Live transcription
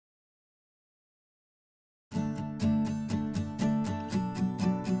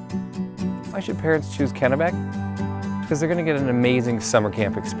Why should parents choose Kennebec? Because they're going to get an amazing summer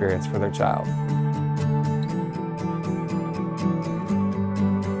camp experience for their child.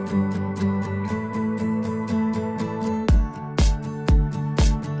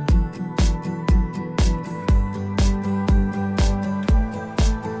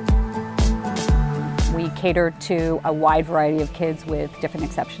 We cater to a wide variety of kids with different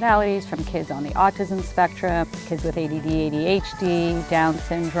exceptionalities, from kids on the autism spectrum, kids with ADD, ADHD, Down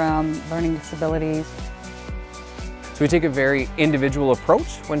syndrome, learning disabilities. So we take a very individual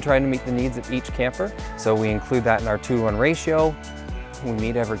approach when trying to meet the needs of each camper. So we include that in our 2-to-1 ratio. We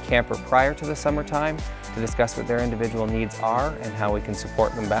meet every camper prior to the summertime to discuss what their individual needs are and how we can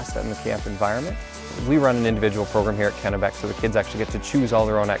support them best in the camp environment. We run an individual program here at Kennebec, so the kids actually get to choose all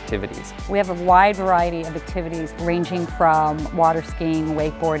their own activities. We have a wide variety of activities ranging from water skiing,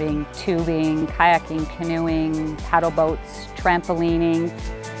 wakeboarding, tubing, kayaking, canoeing, paddle boats, trampolining.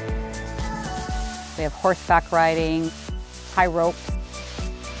 We have horseback riding, high ropes.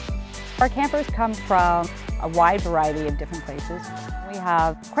 Our campers come from a wide variety of different places. We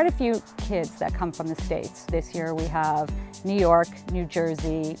have quite a few kids that come from the States. This year we have New York, New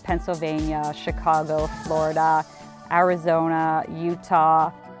Jersey, Pennsylvania, Chicago, Florida, Arizona,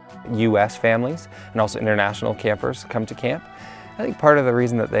 Utah. U.S. families and also international campers come to camp. I think part of the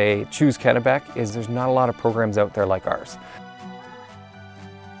reason that they choose Kennebec is there's not a lot of programs out there like ours.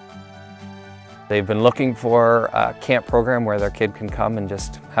 They've been looking for a camp program where their kid can come and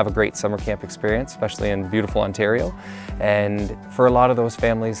just have a great summer camp experience, especially in beautiful Ontario. And for a lot of those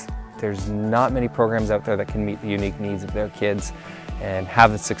families, there's not many programs out there that can meet the unique needs of their kids and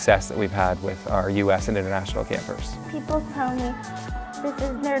have the success that we've had with our U.S. and international campers. People tell me this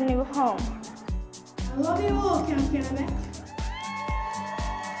is their new home. I love you all, Camp Kennebec.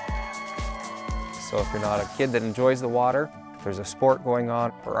 So if you're not a kid that enjoys the water, if there's a sport going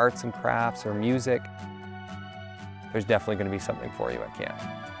on, or arts and crafts, or music, there's definitely going to be something for you at camp.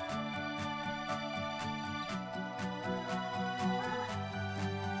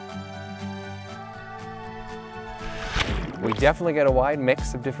 We definitely get a wide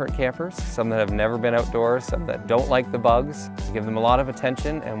mix of different campers, some that have never been outdoors, some that don't like the bugs. We give them a lot of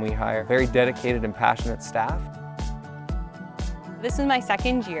attention, and we hire very dedicated and passionate staff. This is my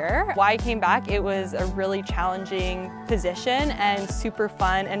second year. Why I came back, it was a really challenging position and super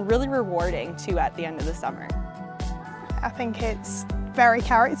fun and really rewarding too at the end of the summer. I think it's very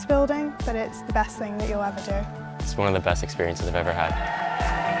character building, but it's the best thing that you'll ever do. It's one of the best experiences I've ever had.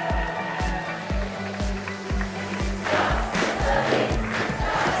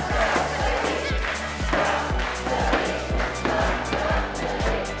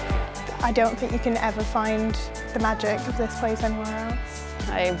 I don't think you can ever find the magic of this place anywhere else.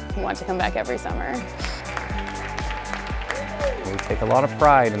 I want to come back every summer. We take a lot of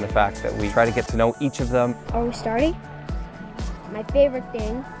pride in the fact that we try to get to know each of them. Are we starting? My favorite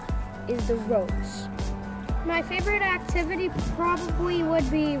thing is the ropes. My favorite activity probably would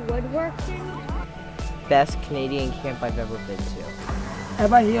be woodworking. Best Canadian camp I've ever been to.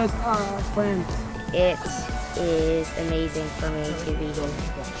 Everybody here's friends. It is amazing for me to be here.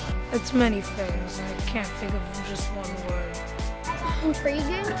 It's many things. I can't think of just one word.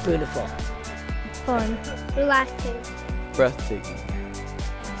 Intriguing. Beautiful. Fun. Relaxing. Breathtaking.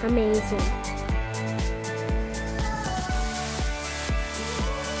 Amazing.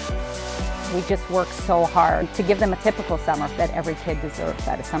 We just work so hard to give them a typical summer that every kid deserves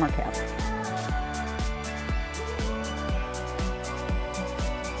at a summer camp.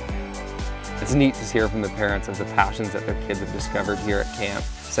 It's neat to hear from the parents of the passions that their kids have discovered here at camp,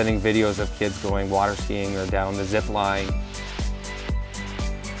 sending videos of kids going water skiing or down the zip line.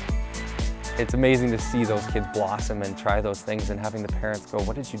 It's amazing to see those kids blossom and try those things and having the parents go,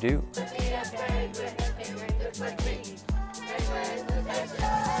 "What did you do?"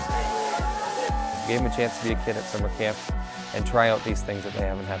 Gave them a chance to be a kid at summer camp and try out these things that they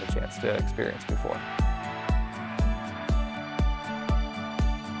haven't had a chance to experience before.